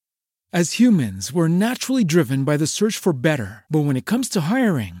As humans, we're naturally driven by the search for better. But when it comes to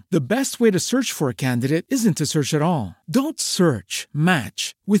hiring, the best way to search for a candidate isn't to search at all. Don't search,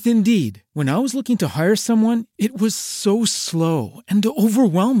 match with Indeed. When I was looking to hire someone, it was so slow and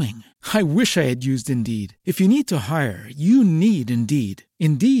overwhelming. I wish I had used Indeed. If you need to hire, you need Indeed.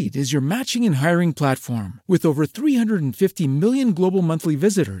 Indeed is your matching and hiring platform with over 350 million global monthly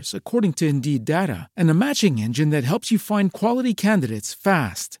visitors, according to Indeed data, and a matching engine that helps you find quality candidates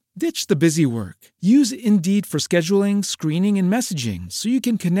fast. Ditch the busy work. Use Indeed for scheduling, screening, and messaging so you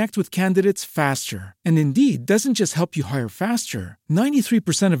can connect with candidates faster. And Indeed doesn't just help you hire faster.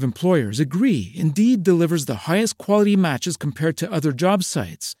 93% of employers agree Indeed delivers the highest quality matches compared to other job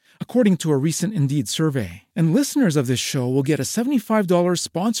sites, according to a recent Indeed survey. And listeners of this show will get a $75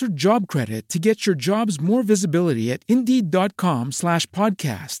 sponsored job credit to get your jobs more visibility at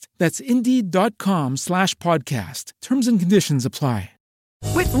Indeed.com/podcast. That's Indeed.com/podcast. Terms and conditions apply.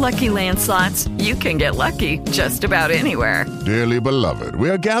 With Lucky Land Slots, you can get lucky just about anywhere. Dearly beloved,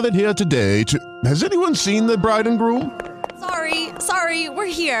 we are gathered here today to... Has anyone seen the bride and groom? Sorry, we're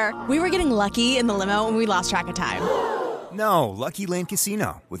here. We were getting lucky in the limo and we lost track of time. No, Lucky Land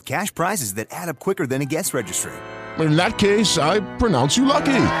Casino, with cash prizes that add up quicker than a guest registry. In that case, I pronounce you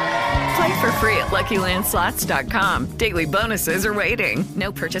lucky. Play for free at LuckyLandSlots.com. Daily bonuses are waiting. No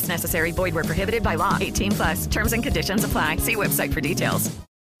purchase necessary. Void where prohibited by law. 18+. Terms and conditions apply. See website for details.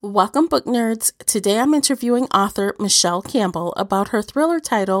 Welcome, book nerds. Today I'm interviewing author Michelle Campbell about her thriller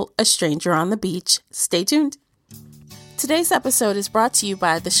title, A Stranger on the Beach. Stay tuned. Today's episode is brought to you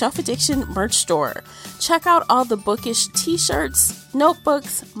by the Shelf Addiction merch store. Check out all the bookish t-shirts,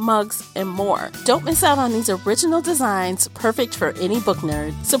 notebooks, mugs, and more. Don't miss out on these original designs, perfect for any book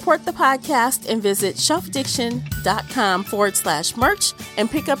nerd. Support the podcast and visit shelfaddiction.com/merch and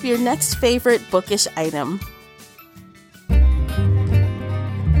pick up your next favorite bookish item.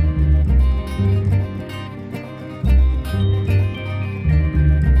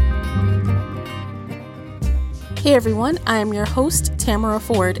 Hey everyone, I am your host, Tamara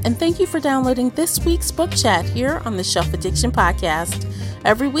Ford, and thank you for downloading this week's book chat here on the Shelf Addiction podcast.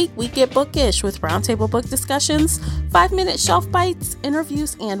 Every week we get bookish with roundtable book discussions, 5-minute shelf bites,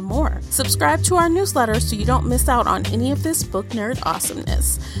 interviews, and more. Subscribe to our newsletter so you don't miss out on any of this book nerd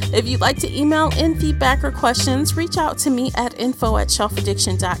awesomeness. If you'd like to email in feedback or questions, reach out to me at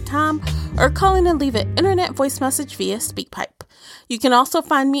info@shelfaddiction.com or call in and leave an internet voice message via SpeakPipe. You can also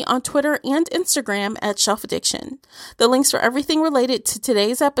find me on Twitter and Instagram at Shelf Addiction. The links for everything related to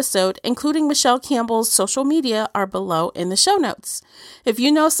today's episode, including Michelle Campbell's social media, are below in the show notes. If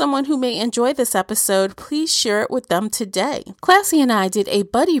you know someone who may enjoy this episode, please share it with them today. Classy and I did a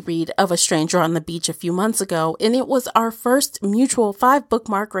buddy read of A Stranger on the Beach a few months ago, and it was our first mutual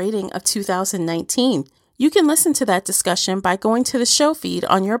 5-bookmark rating of 2019. You can listen to that discussion by going to the show feed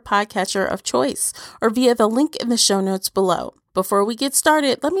on your podcatcher of choice or via the link in the show notes below. Before we get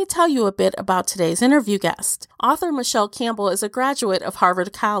started, let me tell you a bit about today's interview guest. Author Michelle Campbell is a graduate of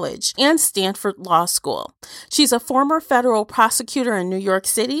Harvard College and Stanford Law School. She's a former federal prosecutor in New York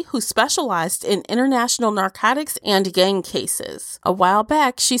City who specialized in international narcotics and gang cases. A while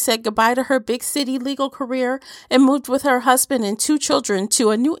back, she said goodbye to her big city legal career and moved with her husband and 2 children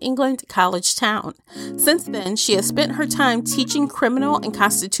to a New England college town. Since then, she has spent her time teaching criminal and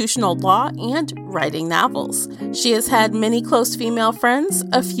constitutional law and writing novels. She has had many close female friends,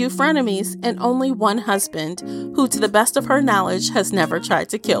 a few frenemies, and only one husband, who, to the best of her knowledge, has never tried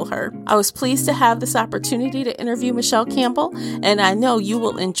to kill her. I was pleased to have this opportunity to interview Michelle Campbell, and I know you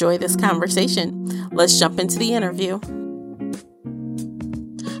will enjoy this conversation. Let's jump into the interview.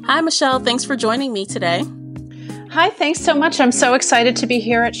 Hi, Michelle. Thanks for joining me today. Hi, thanks so much. I'm so excited to be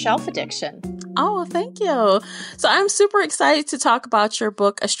here at Shelf Addiction. Oh, thank you. So I'm super excited to talk about your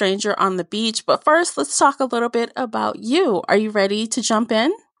book, A Stranger on the Beach. But first, let's talk a little bit about you. Are you ready to jump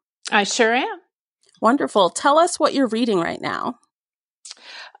in? I sure am. Wonderful. Tell us what you're reading right now.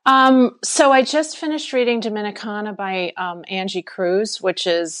 So I just finished reading Dominicana by Angie Cruz, which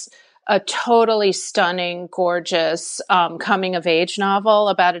is a totally stunning, gorgeous coming-of-age novel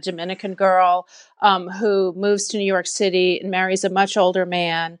about a Dominican girl who moves to New York City and marries a much older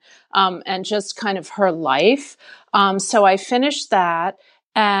man, and just kind of her life. So I finished that,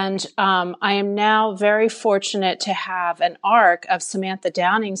 and I am now very fortunate to have an arc of Samantha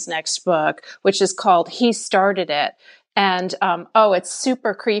Downing's next book, which is called He Started It. And, it's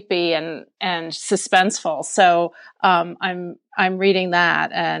super creepy and suspenseful. So, I'm reading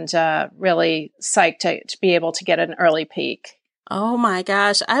that and, really psyched to be able to get an early peek. Oh my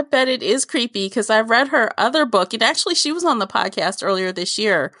gosh. I bet it is creepy because I've read her other book. And actually, she was on the podcast earlier this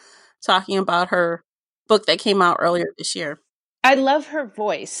year talking about her book that came out earlier this year. I love her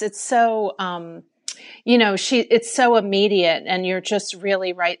voice. It's so, it's so immediate and you're just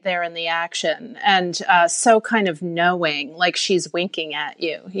really right there in the action and so kind of knowing, like she's winking at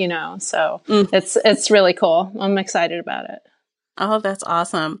you, so it's really cool. I'm excited about it. Oh, that's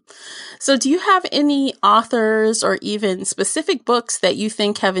awesome. So do you have any authors or even specific books that you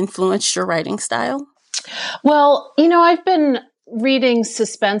think have influenced your writing style? Well, I've been reading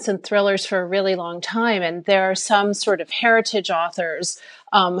suspense and thrillers for a really long time, and there are some sort of heritage authors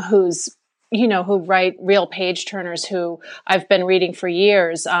who write real page turners who I've been reading for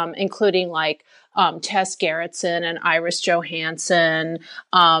years, including like Tess Gerritsen and Iris Johansen,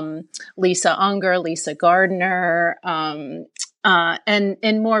 Lisa Unger, Lisa Gardner, and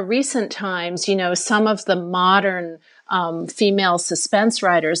in more recent times, some of the modern female suspense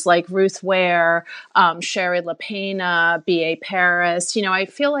writers like Ruth Ware, Sherry LaPena, B.A. Paris. I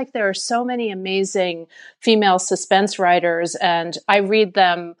feel like there are so many amazing female suspense writers, and I read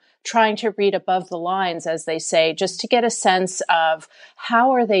them trying to read above the lines, as they say, just to get a sense of how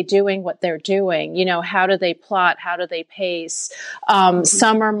are they doing what they're doing? How do they plot? How do they pace?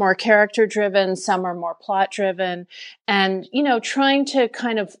 Some are more character driven, some are more plot driven, and, trying to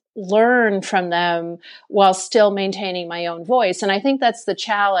kind of learn from them while still maintaining my own voice. And I think that's the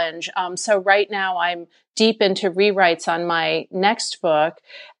challenge. So right now I'm deep into rewrites on my next book.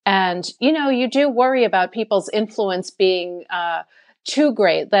 And, you do worry about people's influence being, too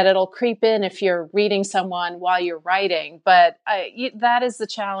great, that it'll creep in if you're reading someone while you're writing. But that is the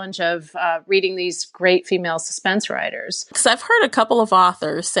challenge of reading these great female suspense writers. Because I've heard a couple of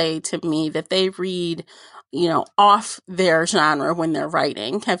authors say to me that they read, off their genre when they're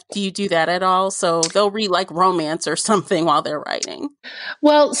writing. Do you do that at all? So they'll read like romance or something while they're writing.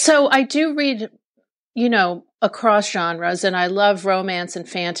 Well, so I do read, across genres, and I love romance and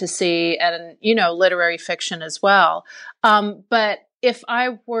fantasy and, literary fiction as well. But if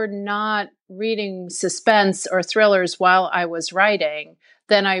I were not reading suspense or thrillers while I was writing,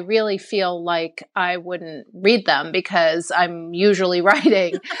 then I really feel like I wouldn't read them because I'm usually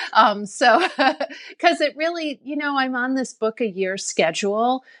writing. So, because it really, I'm on this book a year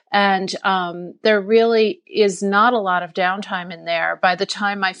schedule, and there really is not a lot of downtime in there. By the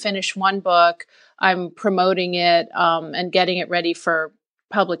time I finish one book, I'm promoting it and getting it ready for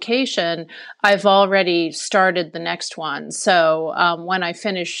publication. I've already started the next one. So when I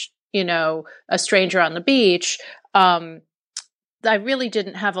finish, A Stranger on the Beach, I really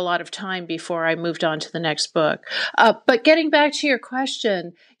didn't have a lot of time before I moved on to the next book. But getting back to your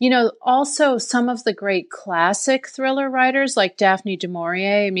question, also some of the great classic thriller writers like Daphne du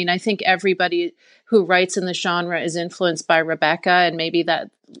Maurier. I mean, I think everybody who writes in the genre is influenced by Rebecca. And maybe that,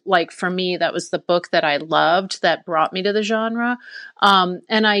 like for me, that was the book that I loved that brought me to the genre.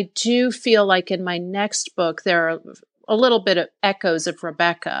 And I do feel like in my next book, there are a little bit of echoes of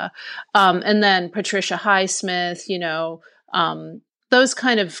Rebecca. And then Patricia Highsmith, those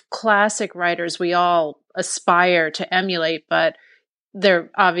kind of classic writers we all aspire to emulate, but they're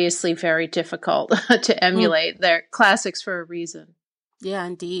obviously very difficult to emulate. They're classics for a reason. Yeah,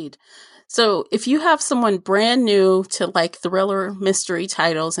 indeed. So if you have someone brand new to like thriller mystery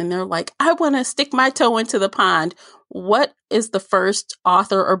titles and they're like, I want to stick my toe into the pond, what is the first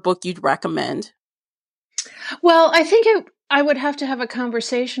author or book you'd recommend? Well, I think I would have to have a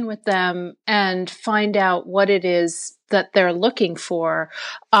conversation with them and find out what it is that they're looking for.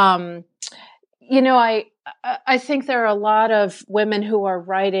 I think there are a lot of women who are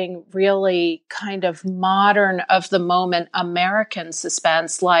writing really kind of modern, of the moment American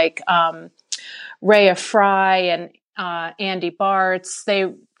suspense, like Rhea Fry and Andy Bartz.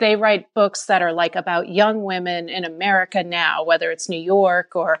 They write books that are like about young women in America now, whether it's New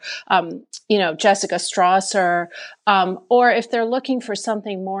York or, Jessica Strasser. Or if they're looking for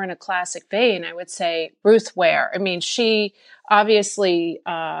something more in a classic vein, I would say Ruth Ware. I mean, she obviously,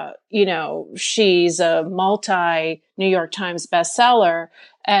 she's a multi-New York Times bestseller.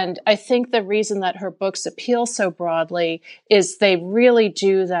 And I think the reason that her books appeal so broadly is they really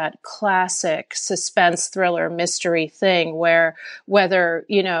do that classic suspense thriller mystery thing where whether,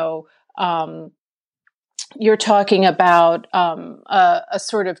 you're talking about a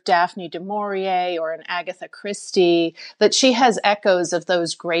sort of Daphne du Maurier or an Agatha Christie, that she has echoes of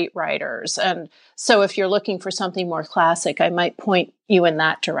those great writers. And so if you're looking for something more classic, I might point you in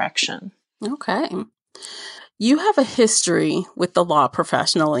that direction. Okay. You have a history with the law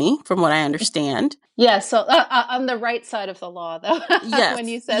professionally, from what I understand. Yes. So on the right side of the law, though. Yes. When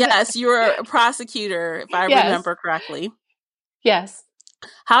you said yes, you're a prosecutor, if I remember correctly. Yes.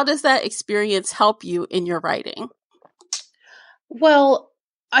 How does that experience help you in your writing? Well,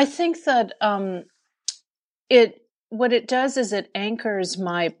 I think that it what it does is it anchors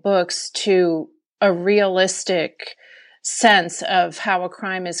my books to a realistic sense of how a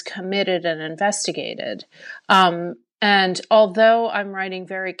crime is committed and investigated. And although I'm writing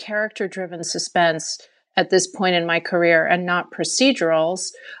very character-driven suspense at this point in my career and not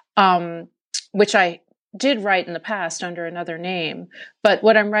procedurals, which I did write in the past under another name, but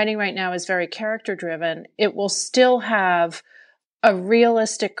what I'm writing right now is very character-driven. It will still have a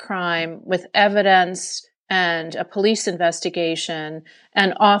realistic crime with evidence and a police investigation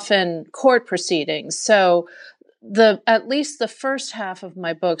and often court proceedings. So at least the first half of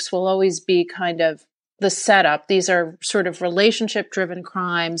my books will always be kind of the setup. These are sort of relationship-driven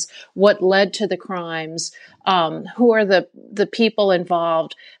crimes, what led to the crimes, who are the people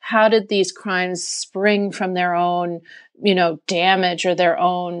involved, how did these crimes spring from their own, damage or their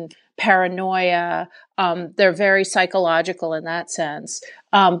own paranoia. They're very psychological in that sense.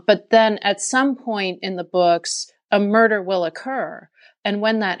 But then at some point in the books, a murder will occur. And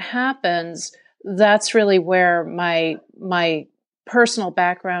when that happens, that's really where my personal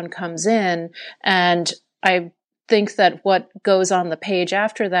background comes in. And I think that what goes on the page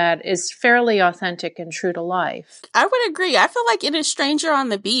after that is fairly authentic and true to life. I would agree. I feel like in A Stranger on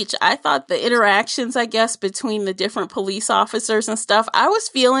the Beach, I thought the interactions, I guess, between the different police officers and stuff, I was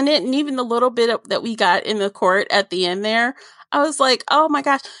feeling it. And even the little bit that we got in the court at the end there, I was like, oh my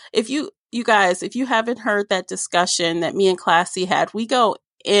gosh, if you guys, if you haven't heard that discussion that me and Classy had, we go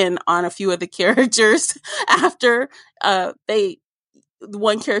in on a few of the characters after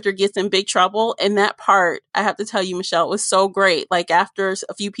one character gets in big trouble. And that part, I have to tell you, Michelle, was so great. Like after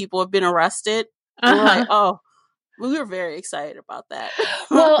a few people have been arrested, we're like, oh, we were very excited about that.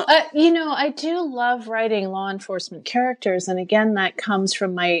 Well, I do love writing law enforcement characters. And again, that comes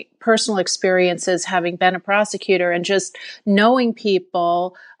from my personal experiences having been a prosecutor and just knowing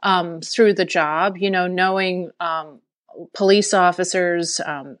people through the job, knowing police officers,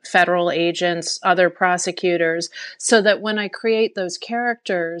 federal agents, other prosecutors, so that when I create those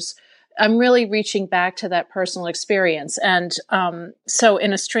characters, I'm really reaching back to that personal experience. And so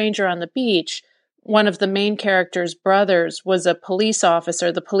in A Stranger on the Beach, one of the main character's brothers was a police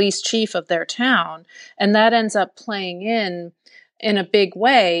officer, the police chief of their town. And that ends up playing in a big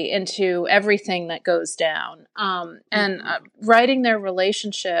way into everything that goes down. And writing their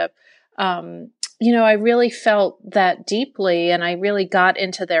relationship, I really felt that deeply and I really got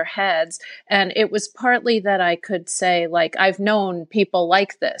into their heads. And it was partly that I could say, like, I've known people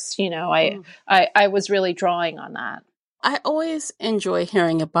like this, I was really drawing on that. I always enjoy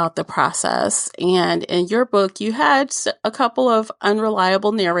hearing about the process. And in your book, you had a couple of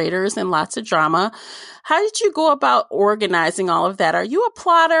unreliable narrators and lots of drama. How did you go about organizing all of that? Are you a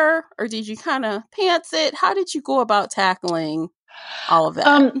plotter or did you kind of pants it? How did you go about tackling all of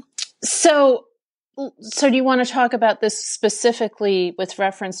that? So do you want to talk about this specifically with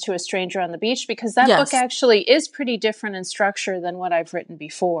reference to A Stranger on the Beach? Because that book actually is pretty different in structure than what I've written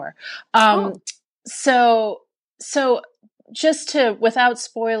before. So just to, without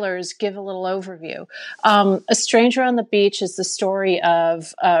spoilers, give a little overview. A Stranger on the Beach is the story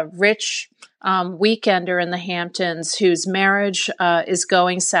of a rich weekender in the Hamptons whose marriage is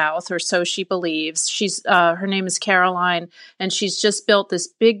going south, or so she believes. Her name is Caroline, and she's just built this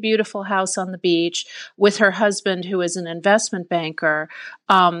big, beautiful house on the beach with her husband, who is an investment banker.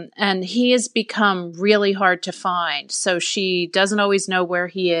 And he has become really hard to find. So she doesn't always know where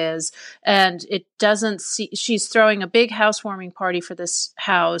he is. And she's throwing a big housewarming party for this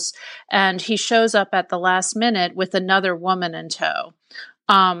house. And he shows up at the last minute with another woman in tow.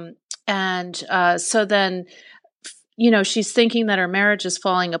 So then, she's thinking that her marriage is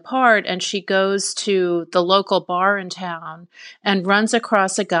falling apart, and she goes to the local bar in town and runs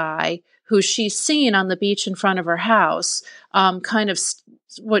across a guy who she's seen on the beach in front of her house, kind of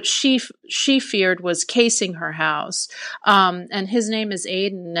what she feared was casing her house. And his name is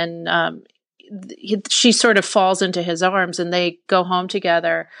Aiden, and she sort of falls into his arms, and they go home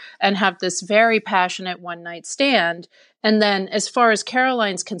together and have this very passionate one-night stand. And then as far as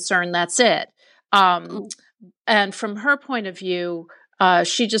Caroline's concerned, that's it. And from her point of view,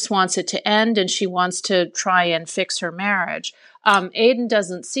 she just wants it to end, and she wants to try and fix her marriage. Aiden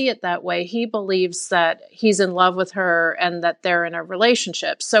doesn't see it that way. He believes that he's in love with her and that they're in a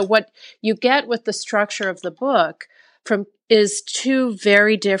relationship. So what you get with the structure of the book is two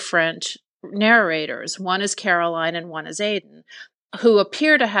very different narrators. One is Caroline and one is Aiden, who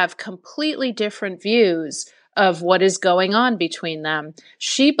appear to have completely different views of what is going on between them.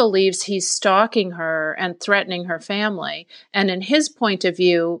 She believes he's stalking her and threatening her family. And in his point of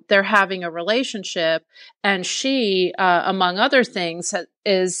view, they're having a relationship. And she, among other things,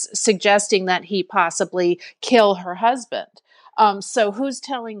 is suggesting that he possibly kill her husband. So who's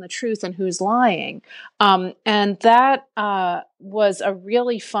telling the truth and who's lying? And that was a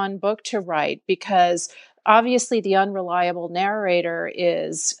really fun book to write, because obviously the unreliable narrator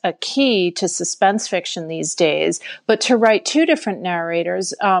is a key to suspense fiction these days, but to write two different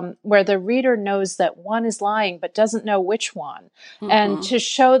narrators where the reader knows that one is lying but doesn't know which one, and to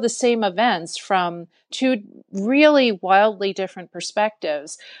show the same events from two really wildly different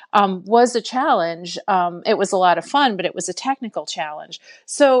perspectives was a challenge. It was a lot of fun, but it was a technical challenge.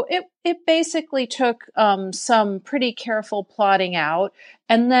 So it basically took some pretty careful plotting out,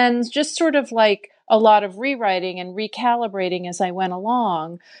 and then just sort of like a lot of rewriting and recalibrating as I went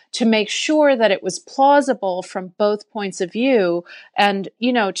along to make sure that it was plausible from both points of view, and,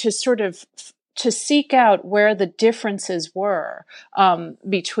 you know, to sort of to seek out where the differences were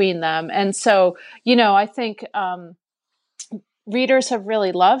between them. And so, you know, I think readers have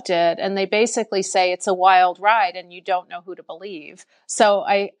really loved it, and they basically say it's a wild ride and you don't know who to believe. So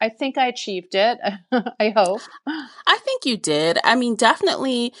I think I achieved it. I hope. I think you did. I mean,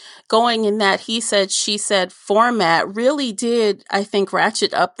 definitely going in that he said, she said format really did, I think,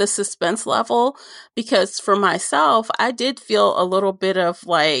 ratchet up the suspense level, because for myself, I did feel a little bit of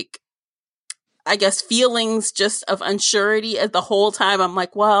like, I guess, feelings just of unsurety as the whole time. I'm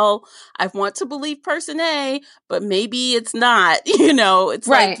like, well, I want to believe person A, but maybe it's not, you know, it's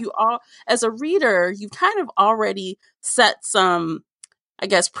Right. like you all, as a reader, you kind of already set some, I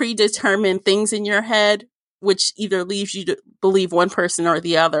guess, predetermined things in your head, which either leaves you to believe one person or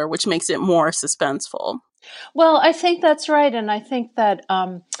the other, which makes it more suspenseful. Well, I think that's right. And I think that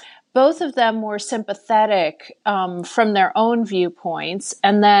both of them were sympathetic from their own viewpoints.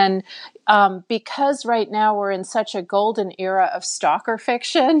 And then because right now we're in such a golden era of stalker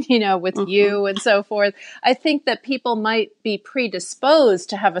fiction, you know, with you and so forth, I think that people might be predisposed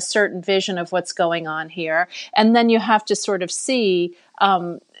to have a certain vision of what's going on here. And then you have to sort of see,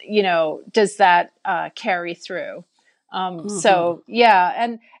 you know, does that carry through? So,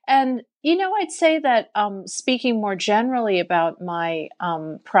 yeah. And, you know, I'd say that speaking more generally about my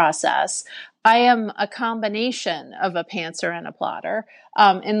process, I am a combination of a pantser and a plotter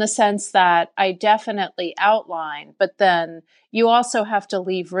in the sense that I definitely outline, but then you also have to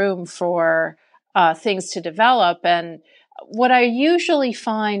leave room for things to develop. And what I usually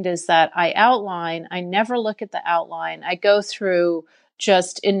find is that I outline, I never look at the outline. I go through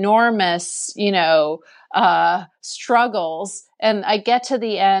just enormous, you know, struggles, and I get to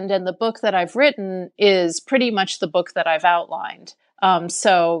the end, and the book that I've written is pretty much the book that I've outlined.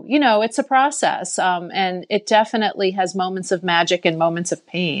 So, you know, it's a process, and it definitely has moments of magic and moments of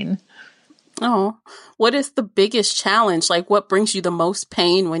pain. Oh, what is the biggest challenge? Like, what brings you the most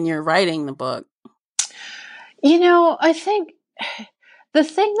pain when you're writing the book? You know, I think the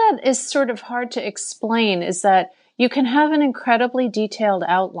thing that is sort of hard to explain is that you can have an incredibly detailed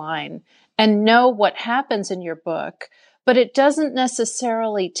outline and know what happens in your book, but it doesn't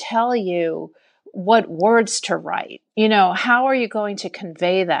necessarily tell you what words to write. You know, how are you going to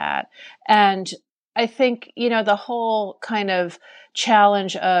convey that? And I think, you know, the whole kind of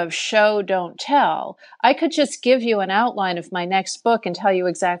challenge of show, don't tell. I could just give you an outline of my next book and tell you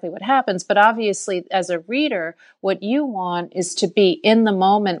exactly what happens. But obviously, as a reader, what you want is to be in the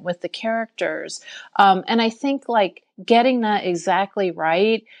moment with the characters. And I think like getting that exactly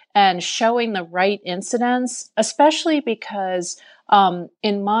right and showing the right incidents, especially because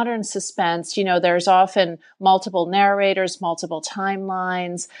in modern suspense, you know, there's often multiple narrators, multiple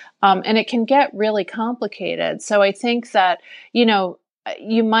timelines, and it can get really complicated. So I think that, you know,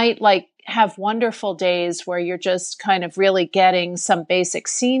 you might like have wonderful days where you're just kind of really getting some basic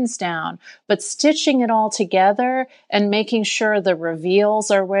scenes down, but stitching it all together and making sure the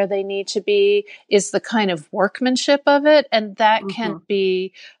reveals are where they need to be is the kind of workmanship of it. And that can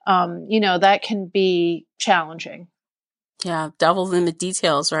be, you know, that can be challenging. Yeah, devil's in the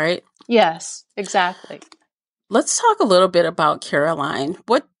details, right? Yes, exactly. Let's talk a little bit about Caroline.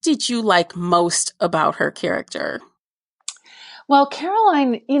 What did you like most about her character? Well,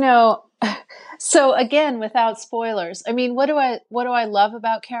 Caroline, you know, so again, without spoilers, I mean, what do I love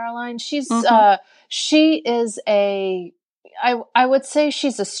about Caroline? She's she is I would say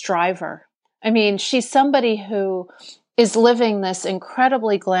she's a striver. I mean, she's somebody who is living this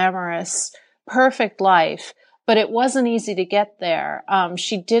incredibly glamorous, perfect life, but it wasn't easy to get there.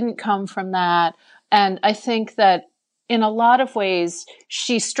 She didn't come from that. And I think that in a lot of ways,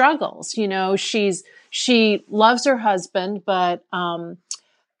 she struggles. You know, she's she loves her husband, but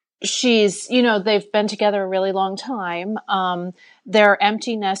she's, they've been together a really long time. They're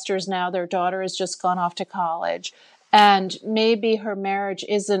empty nesters now. Their daughter has just gone off to college. And maybe her marriage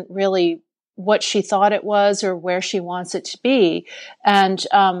isn't really what she thought it was or where she wants it to be. And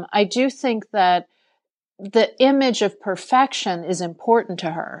I do think that the image of perfection is important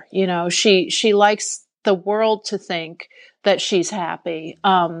to her. She likes the world to think that she's happy.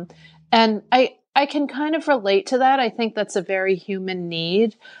 And I can kind of relate to that. I think that's a very human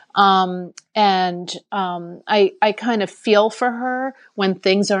need. I kind of feel for her when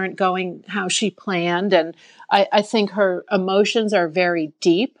things aren't going how she planned. And I think her emotions are very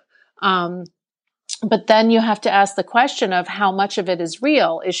deep. But then you have to ask the question of how much of it is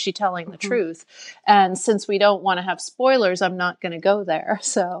real. Is she telling the truth? And since we don't want to have spoilers, I'm not going to go there.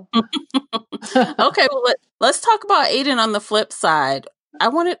 So, okay, well, let's talk about Aiden on the flip side. I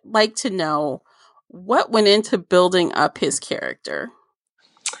would like to know what went into building up his character.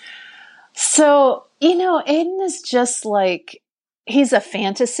 So, Aiden is just like, he's a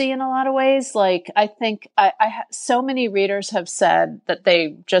fantasy in a lot of ways. Like, I think so many readers have said that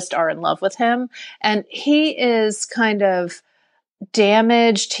they just are in love with him. And he is kind of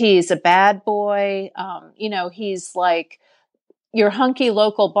damaged. He's a bad boy. He's like your hunky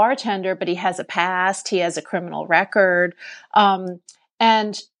local bartender, but he has a past. He has a criminal record.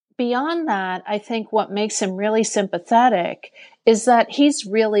 And beyond that, I think what makes him really sympathetic is that he's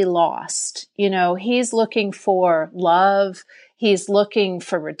really lost. He's looking for love. He's looking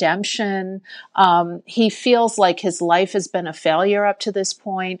for redemption. He feels like his life has been a failure up to this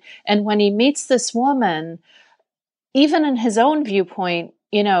point. And when he meets this woman, even in his own viewpoint,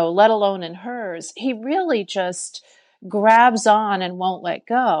 let alone in hers, he really just grabs on and won't let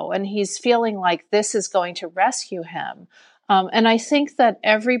go. And he's feeling like this is going to rescue him. And I think that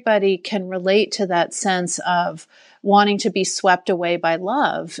everybody can relate to that sense of wanting to be swept away by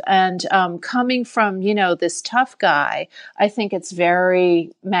love. And coming from, this tough guy, I think it's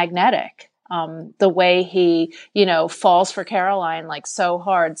very magnetic. The way he, falls for Caroline like so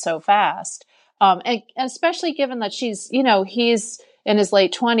hard, so fast. And especially given that she's, he's in his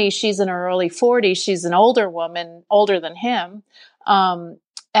late 20s, she's in her early 40s, she's an older woman, older than him.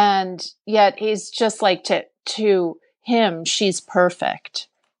 And yet he's just like to him, she's perfect.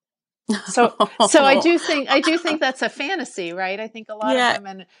 So I do think that's a fantasy, right? I think a lot of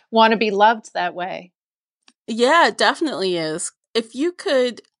women want to be loved that way. Yeah, it definitely is. If you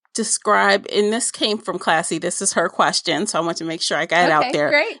could describe, and this came from Classy, this is her question, so I want to make sure I got it out there.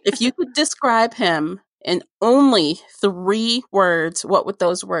 Great. If you could describe him in only 3 words, what would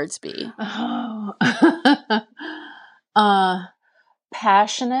those words be?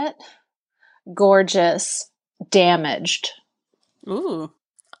 Passionate, gorgeous, damaged. Ooh,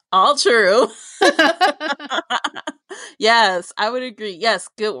 all true. Yes, I would agree. Yes,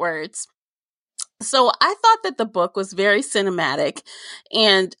 good words. So I thought that the book was very cinematic,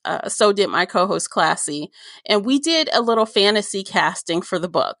 and so did my co-host Classy. And we did a little fantasy casting for the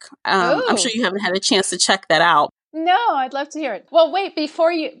book. I'm sure you haven't had a chance to check that out. No, I'd love to hear it. Well, wait,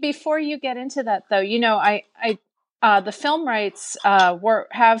 before you get into that though, the film rights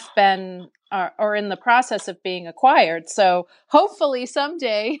have been or in the process of being acquired. So hopefully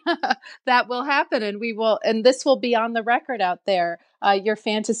someday that will happen, and this will be on the record out there. Your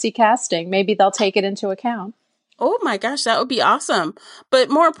fantasy casting, maybe they'll take it into account. Oh my gosh, that would be awesome. But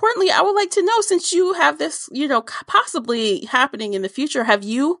more importantly, I would like to know, since you have this, possibly happening in the future, have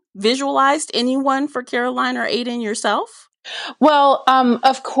you visualized anyone for Caroline or Aiden yourself? Well,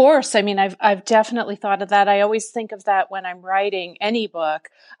 of course. I mean, I've definitely thought of that. I always think of that when I'm writing any book.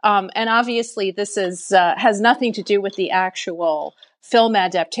 And obviously this has nothing to do with the actual film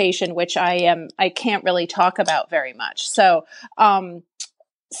adaptation, which I can't really talk about very much.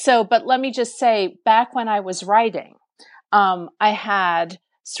 But let me just say, back when I was writing, I had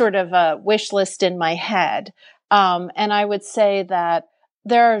sort of a wish list in my head. And I would say that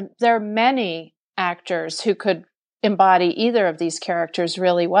there are many actors who could embody either of these characters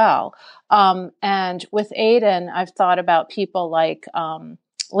really well. And with Aiden, I've thought about people like Liam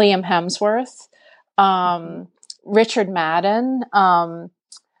Hemsworth, Richard Madden,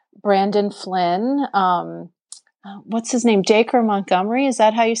 Brandon Flynn, what's his name? Dacre Montgomery. Is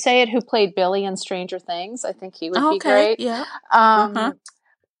that how you say it? Who played Billy in Stranger Things? I think he would be great. Yeah. And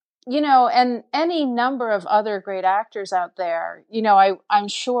any number of other great actors out there. I'm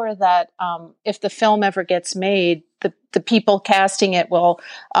sure that if the film ever gets made, the people casting it will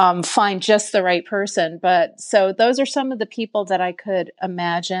find just the right person. But so those are some of the people that I could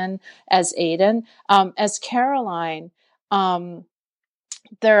imagine as Aiden. As Caroline,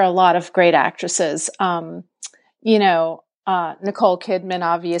 there are a lot of great actresses. Nicole Kidman,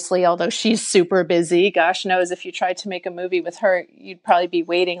 obviously, although she's super busy. Gosh knows if you tried to make a movie with her, you'd probably be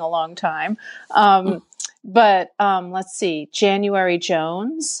waiting a long time. But let's see, January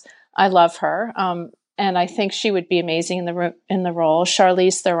Jones, I love her, and I think she would be amazing in the role.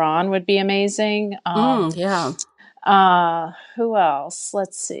 Charlize Theron would be amazing. Yeah. Who else?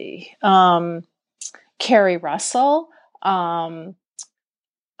 Let's see, Kerry Russell.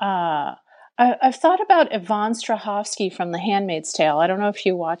 I've thought about Yvonne Strahovski from The Handmaid's Tale. I don't know if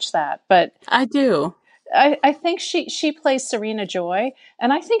you watch that, but I do. I think she plays Serena Joy,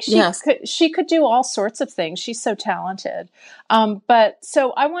 and I think she could do all sorts of things. She's so talented. But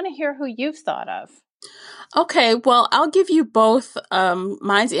so I want to hear who you've thought of. Okay, well, I'll give you both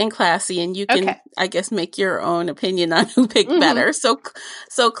Minds and Classy, and you can, I guess, make your own opinion on who picked better. So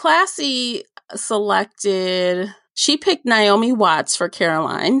Classy she picked Naomi Watts for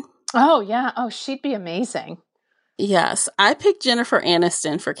Caroline. Oh, yeah. Oh, she'd be amazing. Yes. I picked Jennifer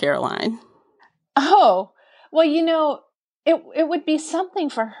Aniston for Caroline. Oh, well, it would be something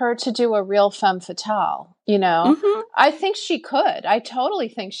for her to do a real femme fatale, I think she could. I totally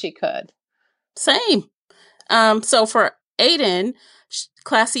think she could. Same. So for Aiden,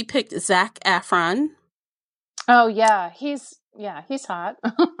 Classy picked Zac Efron. Oh, yeah. He's hot.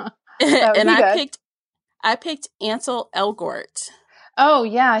 And I picked Ansel Elgort. Oh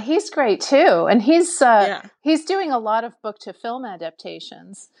yeah, he's great too, and he's doing a lot of book to film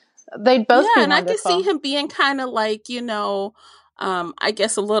adaptations. They'd both be wonderful. And I could see him being kind of like I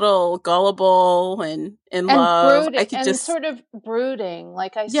guess a little gullible and in love. Brooding, sort of brooding.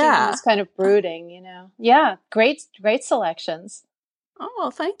 Like I see him as kind of brooding. Yeah, great selections.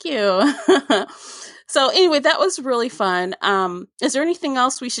 Oh, thank you. So anyway, that was really fun. Is there anything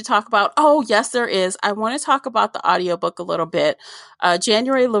else we should talk about? Oh, yes, there is. I want to talk about the audiobook a little bit.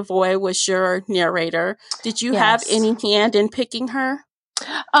 January Lavoie was your narrator. Did you have any hand in picking her?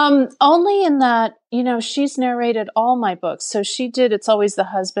 Only in that, she's narrated all my books. So she did It's Always the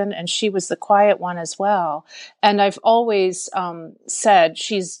Husband, and she was the quiet one as well. And I've always said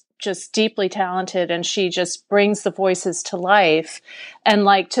she's just deeply talented, and she just brings the voices to life, and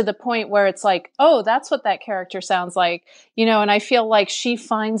to the point where it's like, oh, that's what that character sounds like, and I feel like she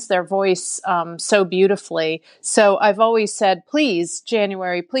finds their voice so beautifully. So I've always said, please,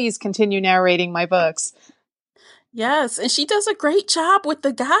 January, please continue narrating my books. Yes, and she does a great job with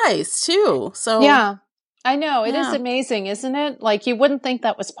the guys too. So yeah, I know. It is amazing, isn't it? You wouldn't think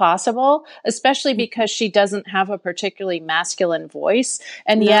that was possible, especially because she doesn't have a particularly masculine voice.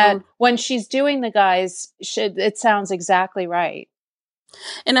 And yet when she's doing the guys, it sounds exactly right.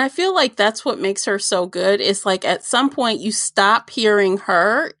 And I feel like that's what makes her so good. Is at some point you stop hearing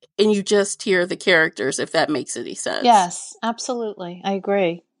her and you just hear the characters, if that makes any sense. Yes, absolutely. I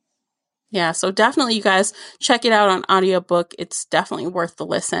agree. Yeah, so definitely you guys check it out on audiobook. It's definitely worth the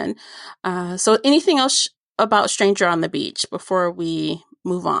listen. So anything else about Stranger on the Beach before we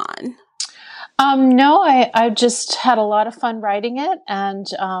move on? No, I just had a lot of fun writing it, and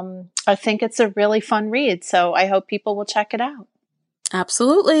I think it's a really fun read. So I hope people will check it out.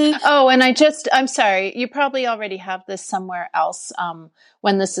 Absolutely. Oh, and I'm sorry, you probably already have this somewhere else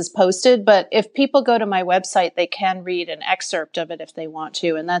when this is posted, but if people go to my website, they can read an excerpt of it if they want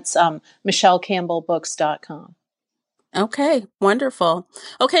to, and that's MichelleCampbellBooks.com. Okay, wonderful.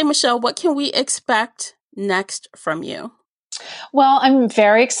 Okay, Michelle, what can we expect next from you? Well, I'm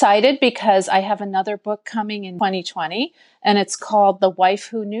very excited because I have another book coming in 2020, and it's called The Wife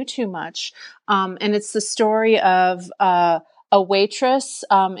Who Knew Too Much, and it's the story of a waitress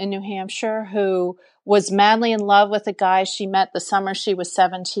in New Hampshire who was madly in love with a guy she met the summer she was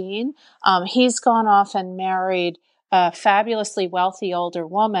 17. He's gone off and married a fabulously wealthy older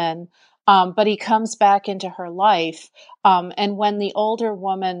woman, but he comes back into her life. And when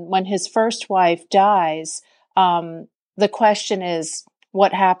when his first wife dies, the question is,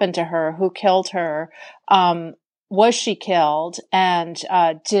 what happened to her? Who killed her? Was she killed? And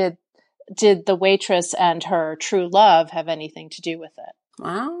did the waitress and her true love have anything to do with it?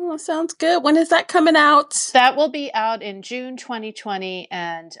 Wow, that sounds good. When is that coming out? That will be out in June 2020,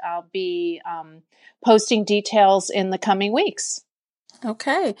 and I'll be posting details in the coming weeks.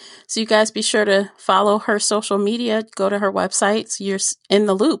 Okay. So you guys be sure to follow her social media, go to her website so you're in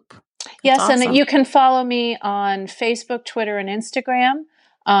the loop. Yes, awesome. And you can follow me on Facebook, Twitter, and Instagram.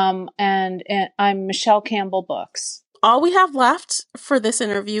 And I'm Michelle Campbell Books. All we have left for this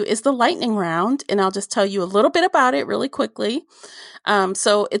interview is the lightning round, and I'll just tell you a little bit about it really quickly.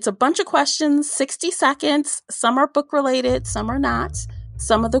 So it's a bunch of questions, 60 seconds. Some are book related, some are not.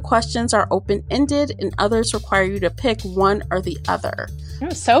 Some of the questions are open-ended and others require you to pick one or the other. It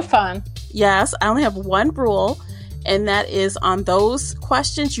was so fun. Yes, I only have one rule, and that is on those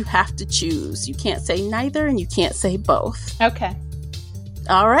questions you have to choose. You can't say neither and you can't say both. Okay.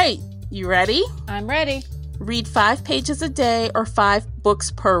 All right, you ready? I'm ready. Read 5 pages a day or 5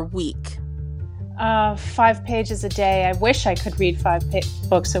 books per week. 5 pages a day. I wish I could read 5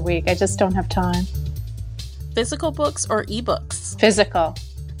 books a week. I just don't have time. Physical books or ebooks? Physical.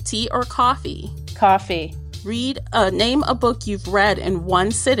 Tea or coffee? Coffee. Name a book you've read in one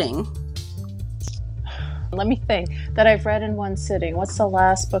sitting. Let me think. That I've read in one sitting. What's the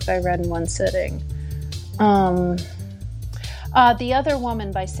last book I read in one sitting? The Other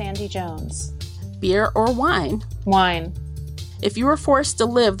Woman by Sandy Jones. Beer or wine? Wine. If you were forced to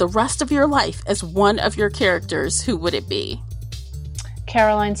live the rest of your life as one of your characters, who would it be?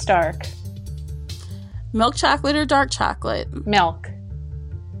 Caroline Stark. Milk chocolate or dark chocolate? Milk.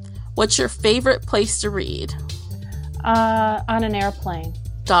 What's your favorite place to read? On an airplane.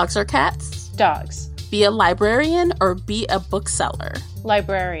 Dogs or cats? Dogs. Be a librarian or be a bookseller?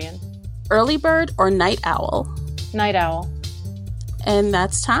 Librarian. Early bird or night owl? Night owl. And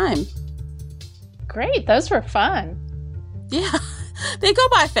that's time. Great. Those were fun. Yeah, they go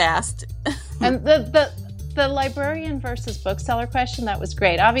by fast. And the librarian versus bookseller question, that was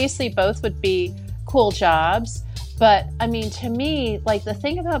great. Obviously, both would be cool jobs. But, I mean, to me, like, the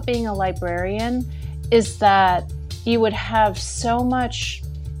thing about being a librarian is that you would have so much,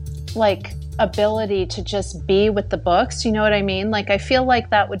 like, ability to just be with the books. You know what I mean? Like, I feel like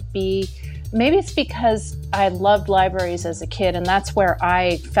that would be, maybe it's because I loved libraries as a kid and that's where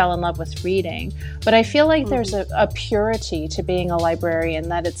I fell in love with reading. But I feel like there's a purity to being a librarian,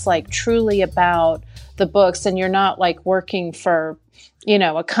 that it's like truly about the books and you're not like working for, you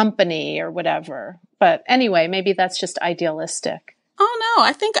know, a company or whatever. But anyway, maybe that's just idealistic. Oh, no,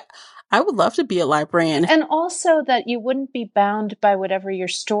 I think I would love to be a librarian. And also that you wouldn't be bound by whatever your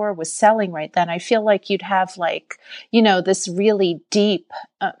store was selling right then. I feel like you'd have like, you know, this really deep,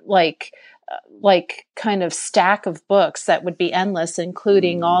 like kind of stack of books that would be endless,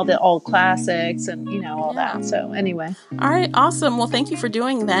 including all the old classics and, you know, all that. So anyway. All right. Awesome. Well, thank you for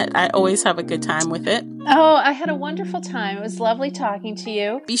doing that. I always have a good time with it. Oh, I had a wonderful time. It was lovely talking to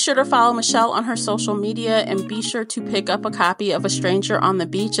you. Be sure to follow Michelle on her social media and be sure to pick up a copy of A Stranger on the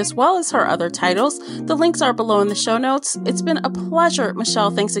Beach as well as her other titles. The links are below in the show notes. It's been a pleasure,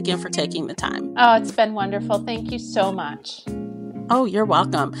 Michelle. Thanks again for taking the time. Oh, it's been wonderful. Thank you so much. Oh, you're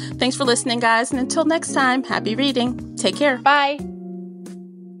welcome. Thanks for listening, guys. And until next time, happy reading. Take care. Bye.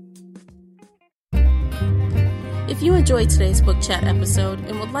 If you enjoyed today's book chat episode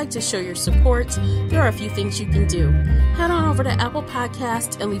and would like to show your support, there are a few things you can do. Head on over to Apple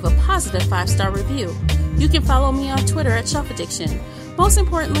Podcasts and leave a positive 5-star review. You can follow me on Twitter at Shelf Addiction. Most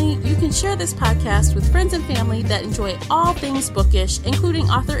importantly, you can share this podcast with friends and family that enjoy all things bookish, including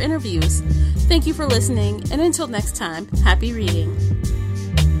author interviews. Thank you for listening, and until next time, happy reading.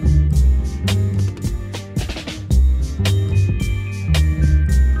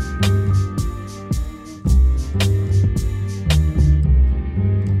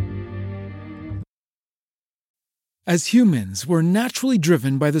 As humans, we're naturally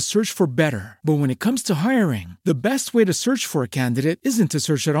driven by the search for better. But when it comes to hiring, the best way to search for a candidate isn't to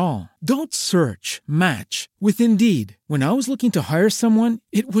search at all. Don't search, match with Indeed. When I was looking to hire someone,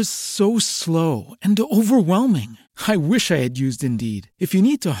 it was so slow and overwhelming. I wish I had used Indeed. If you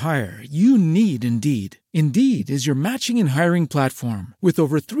need to hire, you need Indeed. Indeed is your matching and hiring platform with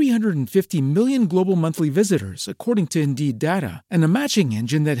over 350 million global monthly visitors, according to Indeed data, and a matching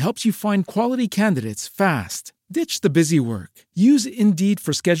engine that helps you find quality candidates fast. Ditch the busy work. Use Indeed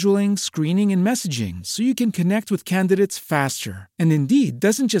for scheduling, screening, and messaging so you can connect with candidates faster. And Indeed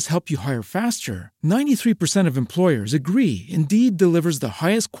doesn't just help you hire faster. 93% of employers agree Indeed delivers the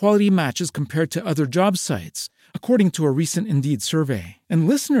highest quality matches compared to other job sites, according to a recent Indeed survey. And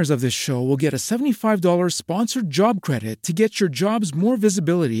listeners of this show will get a $75 sponsored job credit to get your jobs more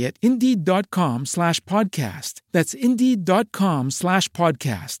visibility at Indeed.com/podcast. That's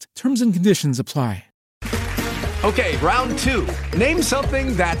Indeed.com/podcast. Terms and conditions apply. Okay, round 2. Name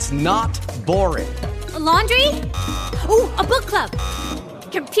something that's not boring. A laundry? Ooh, a book club.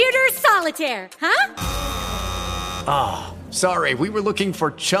 Computer solitaire, huh? Ah, sorry, we were looking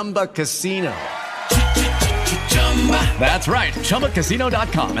for Chumba Casino. That's right,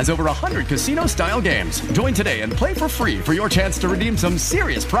 ChumbaCasino.com has over 100 casino-style games. Join today and play for free for your chance to redeem some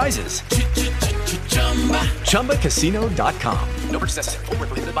serious prizes. ChumbaCasino.com. No purchase necessary. Void where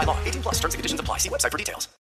prohibited by law. 18+. Terms and conditions apply. See website for details.